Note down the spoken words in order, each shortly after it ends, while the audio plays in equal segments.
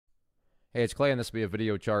Hey, it's Clay, and this will be a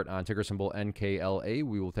video chart on ticker symbol NKLA.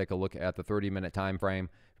 We will take a look at the 30-minute time frame.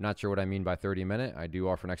 If you're not sure what I mean by 30-minute, I do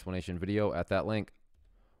offer an explanation video at that link.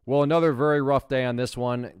 Well, another very rough day on this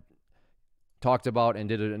one. Talked about and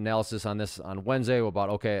did an analysis on this on Wednesday about,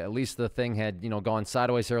 okay, at least the thing had, gone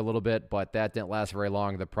sideways here a little bit, but that didn't last very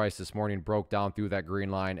long. The price this morning broke down through that green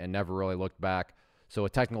line and never really looked back. So a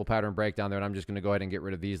technical pattern breakdown there, and I'm just going to go ahead and get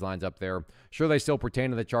rid of these lines up there. Sure, they still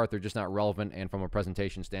pertain to the chart. They're just not relevant, and from a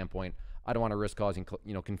presentation standpoint, I don't want to risk causing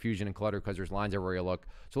confusion and clutter because there's lines everywhere you look.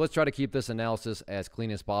 So let's try to keep this analysis as clean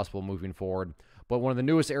as possible moving forward. But one of the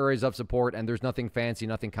newest areas of support, and there's nothing fancy,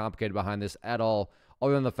 nothing complicated behind this at all,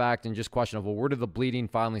 other than the fact and just question of, well, where did the bleeding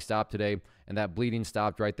finally stop today? And that bleeding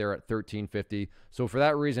stopped right there at $13.50. So for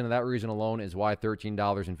that reason, and that reason alone, is why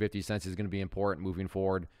 $13.50 is going to be important moving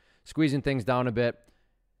forward. Squeezing things down a bit.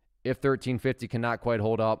 If $13.50 cannot quite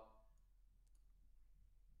hold up,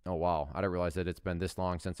 oh wow, I didn't realize that it's been this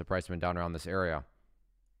long since the price has been down around this area.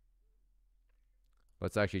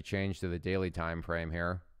 Let's actually change to the daily time frame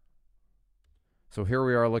here. So here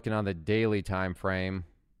we are looking on the daily time frame.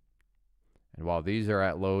 And while these are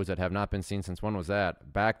at lows that have not been seen since, when was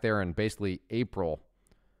that? Back there in basically April.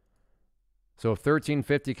 So if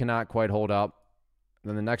 $13.50 cannot quite hold up,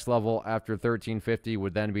 then the next level after $13.50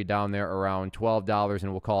 would then be down there around $12,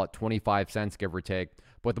 and we'll call it 25 cents, give or take.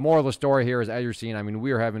 But the moral of the story here is, as you're seeing, I mean,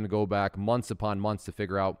 we are having to go back months upon months to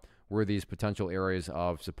figure out where these potential areas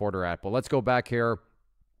of support are at. But let's go back here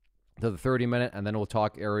to the 30-minute, and then we'll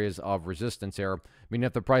talk areas of resistance here. I mean,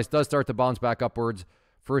 if the price does start to bounce back upwards,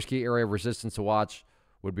 first key area of resistance to watch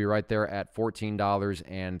would be right there at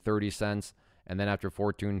 $14.30. And then after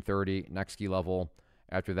 $14.30, next key level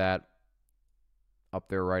after that, up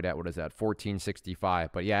there right at, what is that,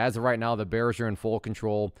 $14.65. But yeah, as of right now, the bears are in full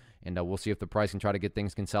control, and we'll see if the price can try to get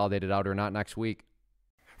things consolidated out or not next week.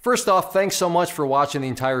 First off, thanks so much for watching the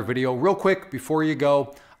entire video. Real quick, before you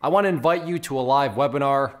go, I want to invite you to a live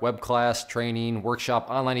webinar, web class, training, workshop,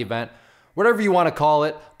 online event, whatever you want to call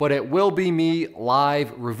it, but it will be me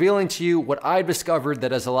live revealing to you what I've discovered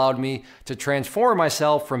that has allowed me to transform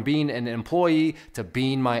myself from being an employee to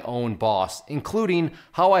being my own boss, including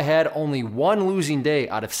how I had only one losing day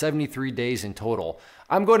out of 73 days in total.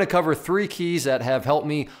 I'm going to cover 3 keys that have helped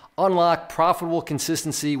me unlock profitable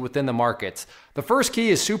consistency within the markets. The first key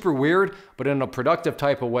is super weird, but in a productive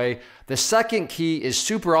type of way. The second key is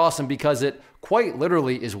super awesome because it quite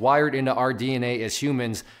literally is wired into our DNA as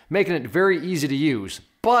humans, making it very easy to use.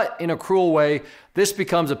 But in a cruel way, this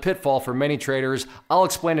becomes a pitfall for many traders. I'll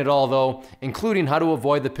explain it all though, including how to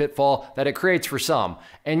avoid the pitfall that it creates for some.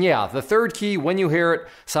 And yeah, the third key, when you hear it,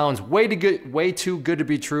 sounds way too good to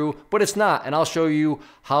be true, but it's not, and I'll show you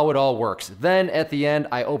how it all works. Then at the end,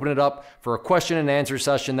 I open it up for a question and answer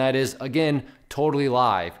session that is, again, totally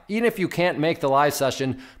live. Even if you can't make the live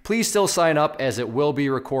session, please still sign up as it will be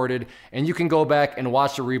recorded, and you can go back and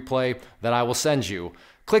watch the replay that I will send you.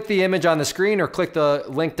 Click the image on the screen or click the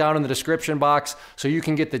link down in the description box so you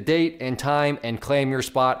can get the date and time and claim your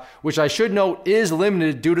spot, which I should note is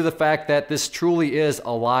limited due to the fact that this truly is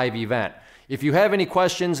a live event. If you have any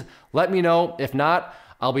questions, let me know. If not,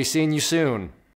 I'll be seeing you soon.